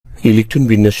Electron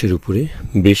বিন্যাসের উপরে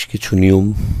বেশ কিছু নিয়ম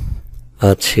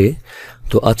আছে।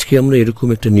 তো আজকে আমরা এরকম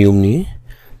একটা নিয়ম নিয়ে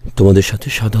তোমাদের সাথে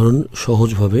সাধারণ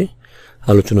সহজভাবে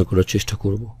আলোচনা করার চেষ্টা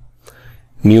করব।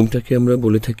 নিয়মটাকে আমরা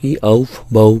বলে থাকি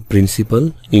আউফবাউ প্রিন্সিপাল,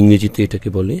 ইংরেজিতে এটাকে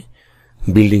বলে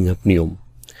বিল্ডিং আপ নিয়ম।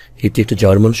 এটি একটা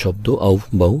জার্মান শব্দ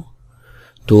আউফবাউ।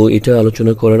 তো এটা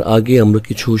আলোচনা করার আগে আমরা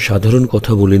কিছু সাধারণ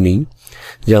কথা বলে নিই।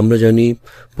 যে আমরা জানি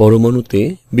পরমাণুতে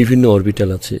বিভিন্ন অরবিটাল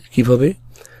আছে। কিভাবে?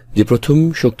 যে প্রথম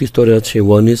শক্তি স্তরে আছে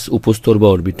 1s উপস্তর বা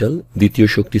অরবিটাল, দ্বিতীয়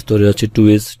শক্তি স্তরে আছে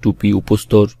 2s 2p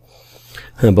উপস্তর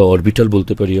বা অরবিটাল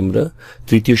বলতে পারি আমরা,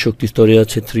 তৃতীয় শক্তি স্তরে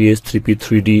আছে 3s 3p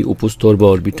 3d উপস্তর বা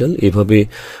অরবিটাল। এভাবে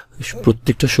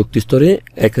প্রত্যেকটা শক্তি স্তরে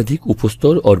একাধিক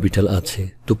উপস্তর অরবিটাল আছে।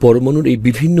 তো পরমাণুর এই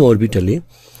বিভিন্ন অরবিটালে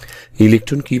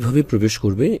ইলেকট্রন কিভাবে প্রবেশ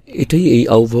করবে এটাই এই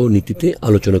আউফবাউ নীতিতে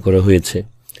আলোচনা করা হয়েছে।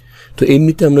 তো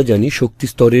এমনিতে আমরা জানি শক্তি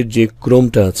স্তরের যে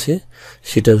ক্রমটা আছে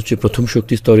সেটা হচ্ছে প্রথম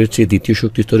শক্তি স্তরের চেয়ে দ্বিতীয়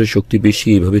শক্তি স্তরের শক্তি বেশি,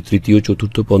 এভাবে তৃতীয়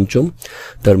চতুর্থ পঞ্চম।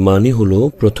 তার মানে হলো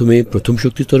প্রথমে প্রথম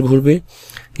শক্তি স্তর ভরবে,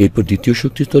 এরপর দ্বিতীয়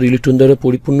শক্তি স্তর ইলেকট্রন দ্বারা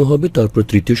পরিপূর্ণ হবে, তারপর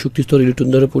তৃতীয় শক্তি স্তর ইলেকট্রন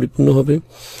দ্বারা পরিপূর্ণ হবে।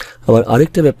 আবার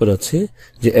আরেকটা ব্যাপার আছে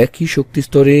যে একই শক্তি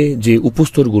স্তরে যে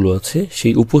উপস্তরগুলো আছে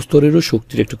সেই উপস্তরেরও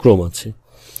শক্তির একটা ক্রম আছে।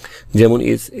 যেমন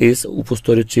এস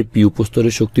উপস্তরের চেয়ে পি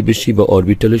উপস্তরের শক্তি বেশি বা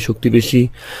অরবিটালের শক্তি বেশি,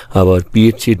 আবার পি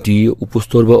এর চেয়ে ডি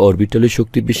উপস্তর বা অরবিটালের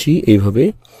শক্তি বেশি। এইভাবে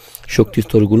শক্তি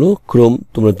স্তরগুলো ক্রম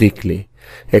তোমরা দেখলে।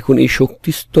 এখন এই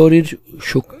শক্তি স্তরের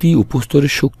শক্তি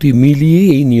উপস্তরের শক্তি মিলিয়ে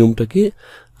এই নিয়মটাকে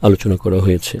আলোচনা করা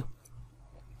হয়েছে।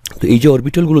 তো এই যে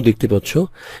অরবিটালগুলো দেখতে পাচ্ছ,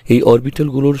 এই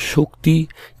অরবিটালগুলোর শক্তি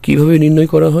কিভাবে নির্ণয়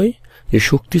করা হয়? যে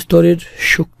শক্তি স্তরের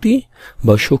শক্তি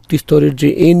বা শক্তি স্তরের যে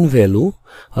এন ভ্যালু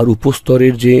আর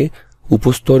উপস্তরের যে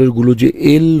উপস্তরেরগুলো যে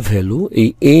এল ভ্যালু, এই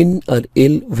এন আর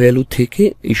এল ভ্যালু থেকে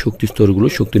এই শক্তি স্তরগুলো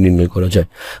শক্তি নির্ণয় করা যায়।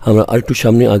 আমরা আর একটু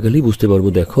সামনে আগালেই বুঝতে পারবো।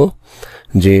 দেখো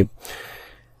যে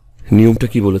নিয়মটা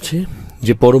কি বলেছে,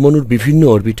 যে পরমাণুর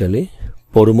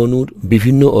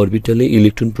বিভিন্ন অরবিটালে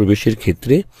ইলেকট্রন প্রবেশের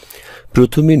ক্ষেত্রে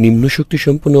প্রথমে নিম্ন শক্তি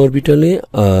সম্পন্ন অরবিটালে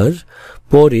আর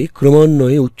পরে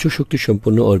ক্রমান্বয়ে উচ্চ শক্তি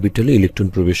সম্পন্ন অরবিটালে ইলেকট্রন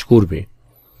প্রবেশ করবে।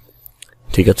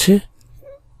 ঠিক আছে?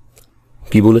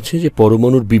 কি বলেছে? যে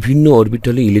পরমাণুর বিভিন্ন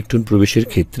অরবিটালে ইলেকট্রন প্রবেশের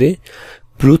ক্ষেত্রে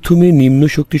প্রথমে নিম্ন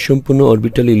শক্তি সম্পন্ন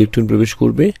অরবিটালে ইলেকট্রন প্রবেশ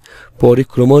করবে, পরে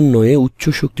ক্রমান্বয়ে উচ্চ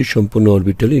শক্তি সম্পন্ন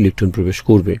অরবিটালে ইলেকট্রন প্রবেশ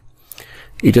করবে।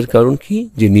 এটার কারণ কি?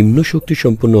 যে নিম্ন শক্তি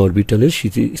সম্পন্ন অরবিটালের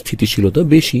স্থিতিশীলতা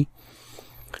বেশি।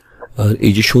 আর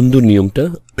এই যে সুন্দর নিয়মটা,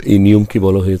 এই নিয়মকে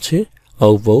বলা হয়েছে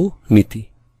আউফবাউ নীতি।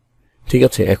 ঠিক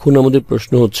আছে? এখন আমাদের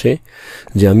প্রশ্ন হচ্ছে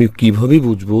যে আমি কিভাবে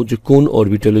বুঝবো যে কোন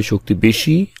অরবিটালের শক্তি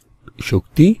বেশি,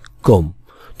 শক্তি কম?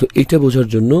 তো এটার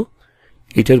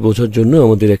বোঝার জন্য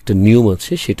আমাদের একটা নিয়ম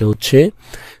আছে। সেটা হচ্ছে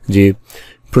যে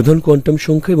প্রধান কোয়ান্টাম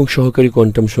সংখ্যা এবং সহকারী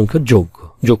কোয়ান্টাম সংখ্যার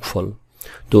যোগফল।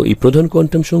 তো এই প্রধান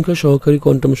কোয়ান্টাম সংখ্যা সহকারী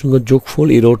কোয়ান্টাম সংখ্যার যোগফল,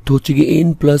 এর অর্থ হচ্ছে কি n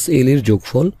প্লাস এল এর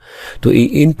যোগফল। তো এই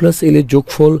n প্লাস এল এর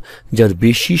যোগফল যার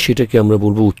বেশি সেটাকে আমরা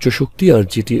বলবো উচ্চ শক্তি, আর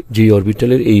যে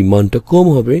অরবিটালের এই মানটা কম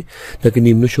হবে তাকে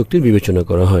নিম্ন শক্তির বিবেচনা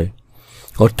করা হয়।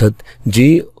 অর্থাৎ যে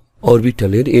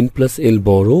অরবিটালের n প্লাস এল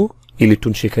বড়,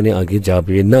 ইলেকট্রন সেখানে আগে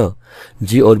যাবে না।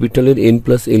 যে অরবিটালের n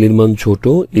প্লাস এল এর মান ছোট,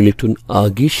 ইলেকট্রন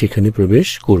আগে সেখানে প্রবেশ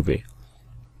করবে।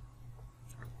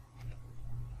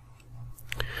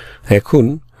 এখন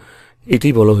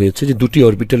এটাই বলা হয়েছে যে দুটি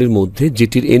অরবিটালের মধ্যে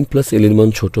যেটির n প্লাস এল এর মান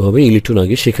ছোট হবে, ইলেকট্রন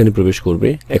আগে সেখানে প্রবেশ করবে।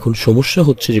 এখন সমস্যা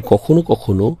হচ্ছে যে কখনো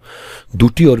কখনো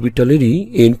দুটি অরবিটালেরই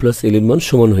n প্লাস এল এর মান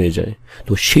সমান হয়ে যায়।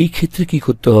 তো সেই ক্ষেত্রে কি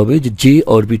করতে হবে? যে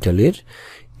অরবিটালের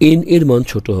n এর মান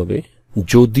ছোট হবে,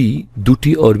 যদি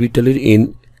দুটি অরবিটালের n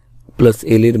প্লাস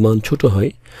এল এর মান ছোট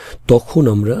হয়, তখন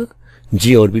আমরা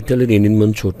যে অরবিটালের n এর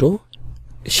মান ছোট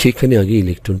সেখানে আগে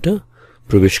ইলেকট্রনটা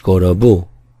প্রবেশ করাবো।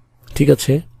 ঠিক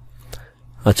আছে?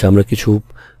 আচ্ছা, আমরা কিছু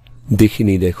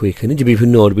দেখিনি। দেখো এখানে যে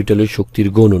বিভিন্ন অরবিটালের শক্তির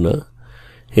গণনা।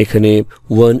 এখানে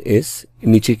 1s,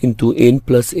 নিচে কিন্তু n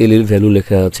প্লাস এল এর ভ্যালু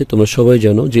লেখা আছে। তোমরা সবাই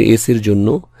জানো যে s এর জন্য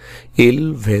l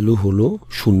ভ্যালু হলো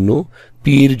 0, p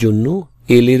এর জন্য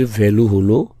l এর ভ্যালু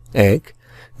হলো 1,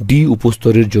 d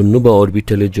উপস্তরের জন্য বা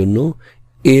অরবিটালের জন্য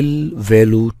l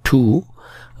ভ্যালু 2,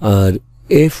 আর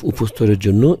f উপস্তরের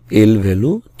জন্য l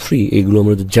ভ্যালু 3। এগুলো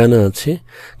আমাদের জানা আছে।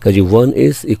 কাজে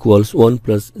 1s equals 1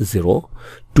 plus 0,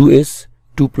 2s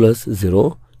 2 plus 0,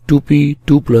 2p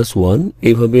 2 plus 1।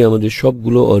 এইভাবে আমাদের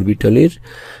সবগুলো অরবিটালের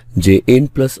যে n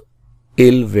প্লাস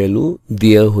l ভ্যালু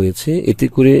দেওয়া হয়েছে। এতে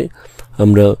করে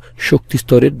আমরা শক্তি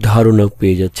স্তরের ধারণা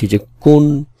পেয়ে যাচ্ছি যে কোন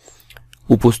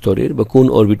উপস্তরের বা কোন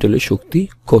অরবিটালের শক্তি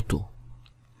কত।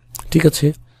 ঠিক আছে?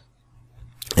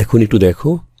 এখন একটু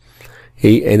দেখো,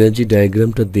 এই এনার্জি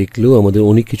ডায়াগ্রামটা দেখলেও আমাদের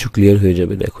অনেক কিছু ক্লিয়ার হয়ে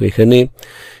যাবে। দেখো এখানে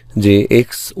যে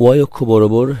এক্স ওয়াই অক্ষ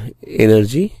বরাবর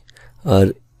এনার্জি আর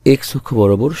এক্স অক্ষ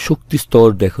বরাবর শক্তি স্তর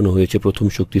দেখানো হয়েছে। প্রথম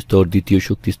শক্তি স্তর, দ্বিতীয়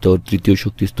শক্তি স্তর, তৃতীয়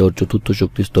শক্তি স্তর, চতুর্থ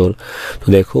শক্তি স্তর। তো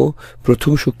দেখো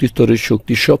প্রথম শক্তি স্তরের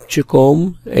শক্তি সবচেয়ে কম,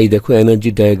 এই দেখো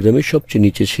এনার্জি ডায়াগ্রামে সবচেয়ে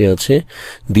নিচে সে আছে।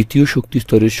 দ্বিতীয় শক্তি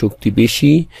স্তরের শক্তি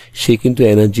বেশি, সে কিন্তু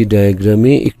এনার্জি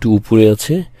ডায়াগ্রামে একটু উপরে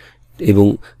আছে এবং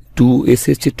 2s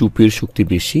এর চেয়ে 2p এর শক্তি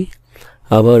বেশি।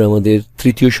 আবার আমাদের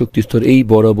তৃতীয় শক্তি স্তর, এই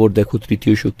বরাবর দেখো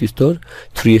তৃতীয় শক্তি স্তর,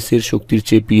 3s এর শক্তির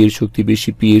চেয়ে p এর শক্তি বেশি,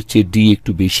 p এর চেয়ে d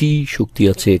একটু বেশি শক্তি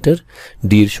আছে এটার,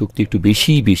 d এর শক্তি একটু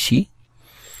বেশি।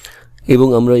 এবং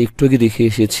আমরা একটু আগে দেখে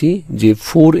এসেছি যে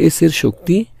 4s এর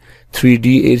শক্তি 3d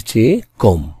এর চেয়ে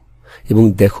কম। এবং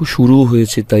দেখো শুরু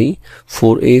হয়েছে তাই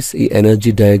 4s, এই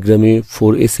এনার্জি ডায়াগ্রামে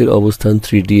 4s এর অবস্থান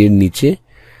 3d এর নিচে,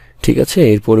 ঠিক আছে।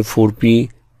 এরপরে 4p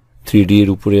 3d এর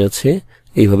উপরে আছে,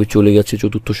 এইভাবে চলে গেছে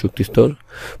চতুর্থ শক্তি স্তর।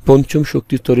 পঞ্চম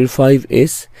শক্তি স্তরের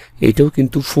 5s, এটাও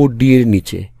কিন্তু 4d এর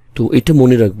নিচে। তো এটা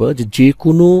মনে রাখবা যে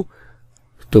কোনো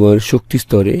তোমার শক্তি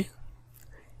স্তরে,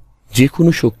 যে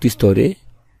কোনো শক্তি স্তরে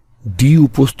d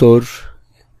উপস্তর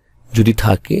যদি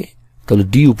থাকে তাহলে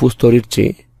d উপস্তরের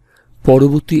চেয়ে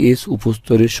পরবর্তী s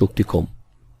উপস্তরের শক্তি কম।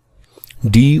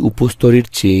 d উপস্তরের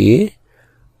চেয়ে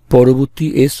পরবর্তী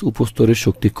s উপস্তরের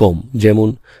শক্তি কম। যেমন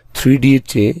 3d এর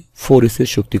চেয়ে 4s এর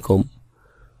শক্তি কম,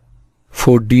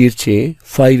 4d এর চেয়ে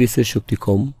 5s এর শক্তি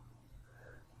কম,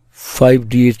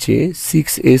 5d এর চেয়ে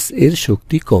 6s এর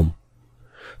শক্তি কম।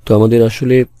 তো আমাদের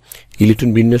আসলে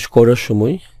ইলেকট্রন বিন্যাস করার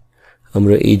সময়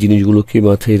আমরা এই জিনিসগুলোকে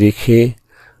মাথায় রেখে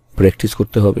প্র্যাকটিস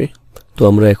করতে হবে। তো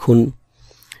আমরা এখন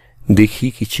দেখি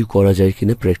কিছু করা যায়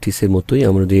কিনা প্র্যাকটিসের মতোই।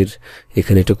 আমাদের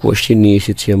এখানে একটা কোয়েশ্চেন নিয়ে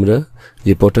এসেছি আমরা,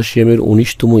 যে পটাশিয়ামের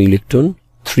 19তম ইলেকট্রন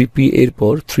 3p এর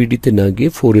পর 3d তে না গিয়ে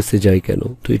 4s এ যায় কেন।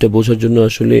 তো এটা বোঝার জন্য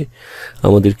আসলে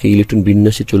আমাদেরকে ইলেকট্রন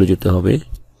বিন্যাসে চলে যেতে হবে।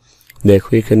 দেখো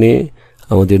এখানে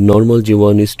আমাদের নর্মাল যে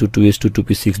 1s2 2s2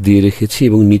 2p6 দিয়ে রেখেছি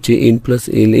এবং নিচে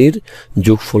n+l এর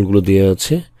যোগফলগুলো দেওয়া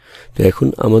আছে। তো এখন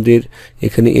আমাদের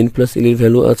এখানে n+l এর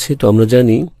ভ্যালু আছে। তো আমরা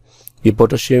জানি যে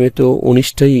পটাশিয়ামে তো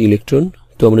 19টাই ইলেকট্রন।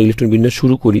 তো আমরা ইলেকট্রন বিন্যাস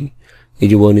শুরু করি, এই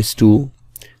যে 1s2,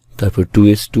 তারপর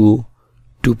 2s2,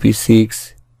 2p6,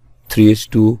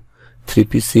 3s2,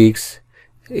 3p6,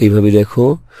 এইভাবে দেখো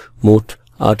মোট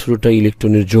 18টা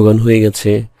ইলেকট্রনের যোগান হয়ে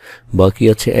গেছে, বাকি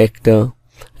আছে একটা।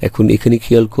 এখন এখানে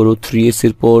খেয়াল করো 3s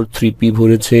এর পর 3p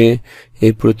ভরেছে,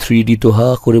 এরপর 3d তো হা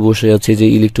করে বসে আছে যে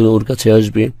ইলেকট্রন ওর কাছে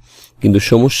আসবে। কিন্তু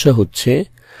সমস্যা হচ্ছে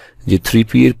যে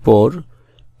 3p এর পর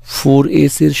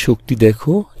 4s এর শক্তি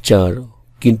দেখো 4,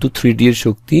 কিন্তু 3d এর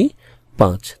শক্তি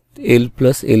 5,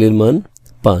 l+l এর মান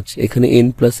 5, এখানে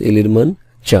n+l এর মান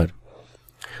 4।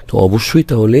 তো অবশ্যই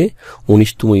তাহলে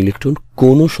 19তম ইলেকট্রন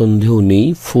কোনো সন্দেহ নেই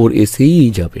 4s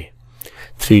এই যাবে,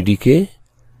 3d কে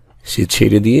সে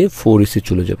ছেড়ে দিয়ে 4s এ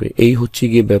চলে যাবে। এই হচ্ছে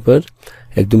গিয়ে ব্যাপার,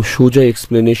 একদম সোজা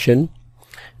এক্সপ্লেনেশন।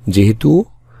 যেহেতু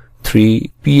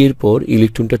 3p এর পর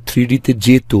ইলেকট্রনটা 3d তে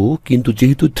যেত, কিন্তু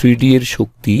যেহেতু 3d এর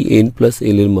শক্তি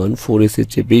n+l এর মান 4s এর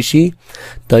চেয়ে বেশি,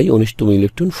 তাই 19তম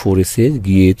ইলেকট্রন 4s এ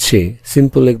গিয়েছে।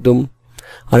 সিম্পল একদম।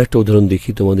 আরেকটা উদাহরণ দেখি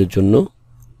তোমাদের জন্য।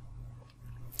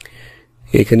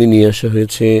 এখানে নিয়ে আসা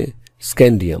হয়েছে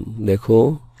স্ক্যান্ডিয়াম। দেখো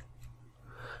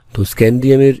তো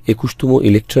স্ক্যান্ডিয়ামের 21তম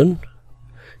ইলেকট্রন,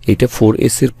 এটা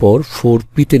 4s এর পর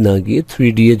 4p তে না গিয়ে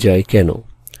 3d এ যায় কেন।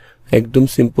 একদম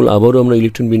সিম্পল। আবারও আমরা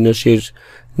ইলেকট্রন বিন্যাসের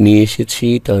নিয়ে এসেছি,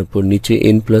 তারপর নিচে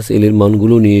n+l এর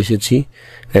মানগুলো নিয়ে এসেছি।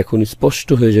 এখন স্পষ্ট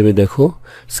হয়ে যাবে। দেখো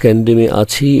স্ক্যান্ডিয়ামে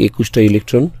আছেই 21টা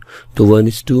ইলেকট্রন। তো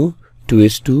 1s2,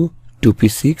 2s2,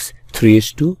 2p6,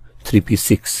 3s2,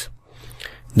 3p6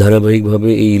 ধারাবাহিকভাবে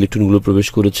এই ইলেকট্রনগুলো প্রবেশ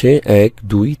করেছে। 1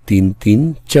 2 3 3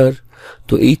 4।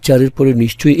 তো এই 4-এর পরে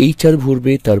নিশ্চয়ই এই 4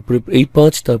 ভরবে, তারপরে এই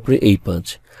 5, তারপরে এই 5।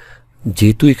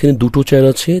 যেহেতু এখানে দুটো 4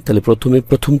 আছে, তাহলে প্রথমে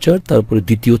প্রথম 4, তারপরে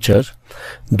দ্বিতীয় 4।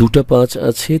 দুটা 5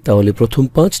 আছে, তাহলে প্রথম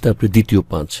 5, তারপরে দ্বিতীয়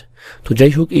 5। তো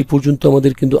যাই হোক, এই পর্যন্ত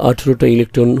আমাদের কিন্তু 18টা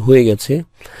ইলেকট্রন হয়ে গেছে।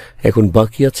 এখন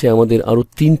বাকি আছে আমাদের আরো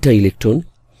 3টা ইলেকট্রন।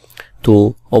 তো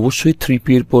অবশ্যই 3p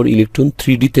এর পর ইলেকট্রন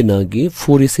 3d তে না গিয়ে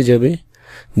 4s এ যাবে।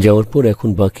 যাওয়ার পর এখন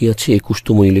বাকি আছে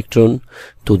 21তম ইলেকট্রন।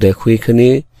 তো দেখো এখানে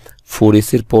 4s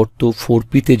এর পর তো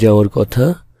 4p তে যাওয়ার কথা,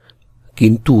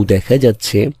 কিন্তু দেখা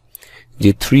যাচ্ছে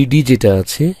যে 3d যেটা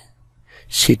আছে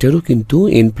সেটারও কিন্তু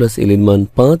n+l এর মান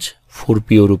 5, 4p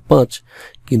এরও 5।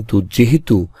 কিন্তু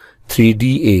যেহেতু 3d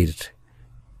এর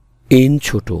n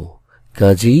ছোট,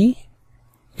 কাজেই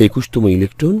 21তম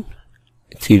ইলেকট্রন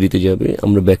 3d তে যাবে।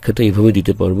 আমরা ব্যাখ্যাটা এভাবে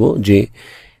দিতে পারবো যে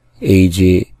এই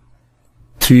যে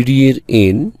 3d এর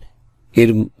n এর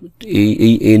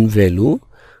এই n ভ্যালু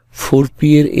 4p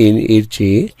এর n এর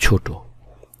চেয়ে ছোট।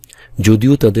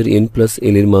 যদিও তাদের n+l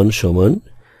এর মান সমান,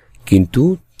 কিন্তু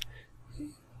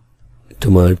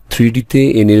তোমার 3d তে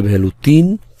n এর ভ্যালু 3,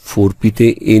 4p তে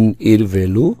n এর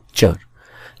ভ্যালু 4।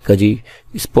 কাজেই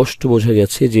স্পষ্ট বোঝা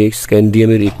গেছে যে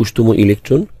স্ক্যান্ডিয়ামের 21তম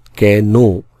ইলেকট্রন কেন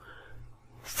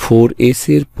 4s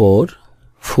এর পর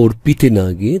 4p-তে না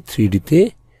গিয়ে 3d-তে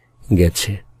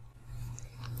গেছে।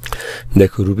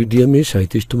 দেখো রুবিডিয়ামের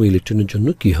 37তম ইলেকট্রনের জন্য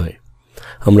কি হয়।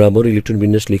 আমরা আবার ইলেকট্রন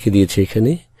বিন্যাস লিখে দিয়েছি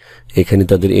এখানে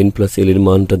তাদের n+l এর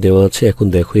মানটা দেওয়া আছে। এখন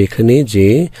দেখো এখানে যে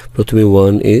প্রথমে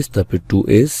 1s, তারপর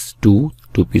 2s,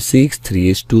 2p6,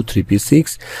 3s2, 3p6।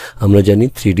 আমরা জানি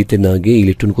 3d-তে না গিয়ে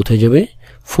ইলেকট্রন কোথায় যাবে,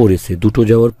 4s-এ। দুটো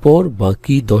যাওয়ার পর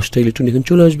বাকি 10টা ইলেকট্রন এখানে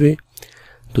চলে আসবে।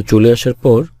 তো চলে আসার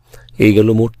পর এই গেল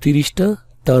মোট 30টা।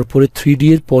 তারপরে 3d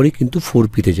এর পরে কিন্তু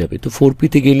 4p-তে যাবে। তো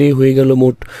 4p-তে গেলে হয়ে গেল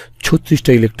মোট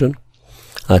 36টা ইলেকট্রন।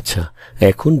 আচ্ছা,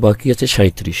 এখন বাকি আছে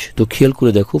 37। তো খেয়াল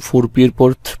করে দেখো 4p এর পর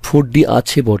 4d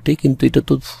আছে বটে, কিন্তু এটা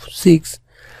তো 6,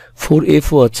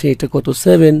 4f-ও আছে, এটা কত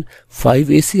 7,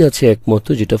 5s-ই আছে একমাত্র,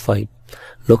 যেটা 5।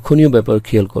 লক্ষণীয় ব্যাপার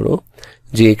খেয়াল করো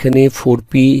যে এখানে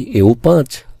 4p এও 5,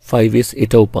 5s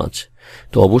এটাও 5।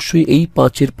 তো অবশ্যই এই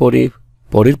 5-এর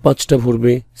পরের 5টা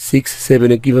ভরবে। 6,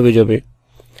 7-এ কিভাবে যাবে?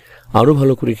 আরও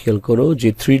ভালো করে খেয়াল করো যে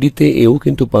 3d-তে এও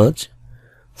কিন্তু 5,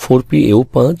 4p এও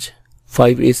 5,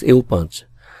 5s এও 5।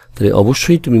 তাহলে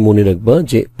অবশ্যই তুমি মনে রাখবা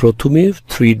যে প্রথমে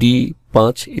 3d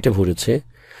 5 এটা ভরেছে,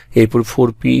 এরপর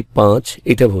 4p 5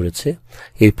 এটা ভরেছে,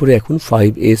 এরপরে এখন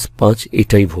 5s 5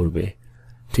 এটাই ভরবে।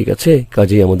 ঠিক আছে,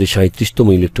 কাজেই আমাদের 37তম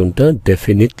ইলেকট্রনটা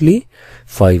ডেফিনেটলি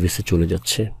 5s-এ চলে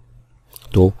যাচ্ছে।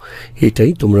 তো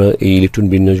এটাই, তোমরা এই ইলেকট্রন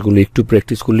বিন্যাসগুলো একটু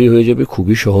প্র্যাকটিস করলেই হয়ে যাবে।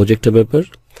 খুবই সহজ একটা ব্যাপার,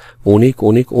 অনেক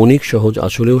অনেক অনেক সহজ,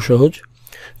 আসলেও সহজ।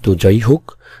 তো যাই হোক,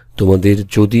 তোমাদের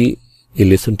যদি এই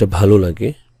লেসনটা ভালো লাগে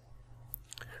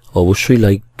অবশ্যই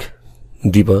লাইক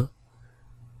দিবা।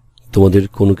 তোমাদের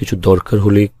কোনো কিছু দরকার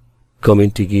হলে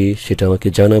কমেন্টে গিয়ে সেটা আমাকে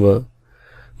জানাবা,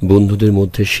 বন্ধুদের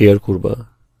মধ্যে শেয়ার করবা,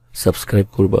 সাবস্ক্রাইব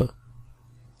করবা।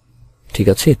 ঠিক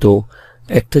আছে, তো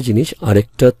একটা জিনিস,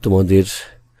 আরেকটা তোমাদের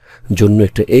জন্য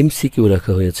একটা এমসিকিউ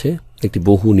রাখা হয়েছে, একটি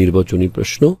বহু নির্বাচনী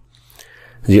প্রশ্ন,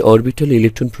 যে অরবিটালে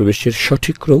ইলেকট্রন প্রবেশের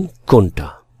সঠিক ক্রম কোনটা?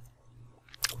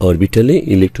 অরবিটালে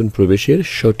ইলেকট্রন প্রবেশের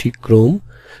সঠিক ক্রম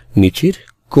নিচের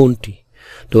কোনটি?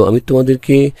 তো আমি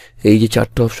তোমাদেরকে এই যে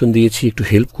 4টা অপশন দিয়েছি একটু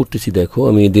হেল্প করতেছি। দেখো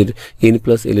আমি এদের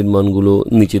n+l এর মানগুলো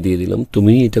নিচে দিয়ে দিলাম,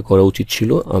 তুমি এটা করা উচিত ছিল,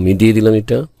 আমি দিয়ে দিলাম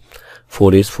এটা।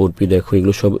 4s, 4p দেখো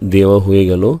এগুলো সব দেওয়া হয়ে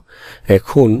গেল।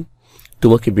 এখন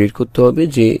তোমাকে বের করতে হবে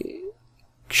যে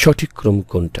সঠিক ক্রম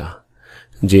কোনটা,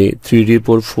 যে 3d-র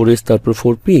পর 4s তারপর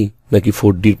 4p, নাকি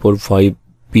 4d-র পর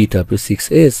 5p তারপর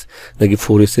 6s, নাকি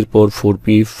 4s-এর পর 4p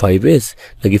 5s,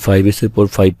 নাকি 5s-এর পর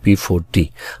 5p 4d।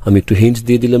 আমি একটু হিন্টস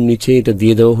দিয়ে দিলাম নিচে, এটা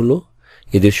দিয়ে দেওয়া হলো,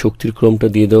 এদের শক্তির ক্রমটা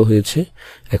দিয়ে দেওয়া হয়েছে।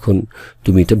 এখন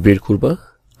তুমি এটা বের করবা।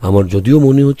 আমার যদিও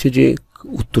মনে হচ্ছে যে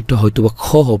উত্তরটা হয়তো বা খ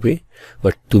হবে,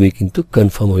 বাট তুমি কিন্তু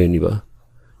কনফার্ম হয়ে নিবা।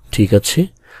 ঠিক আছে,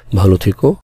 ভালো থেকো।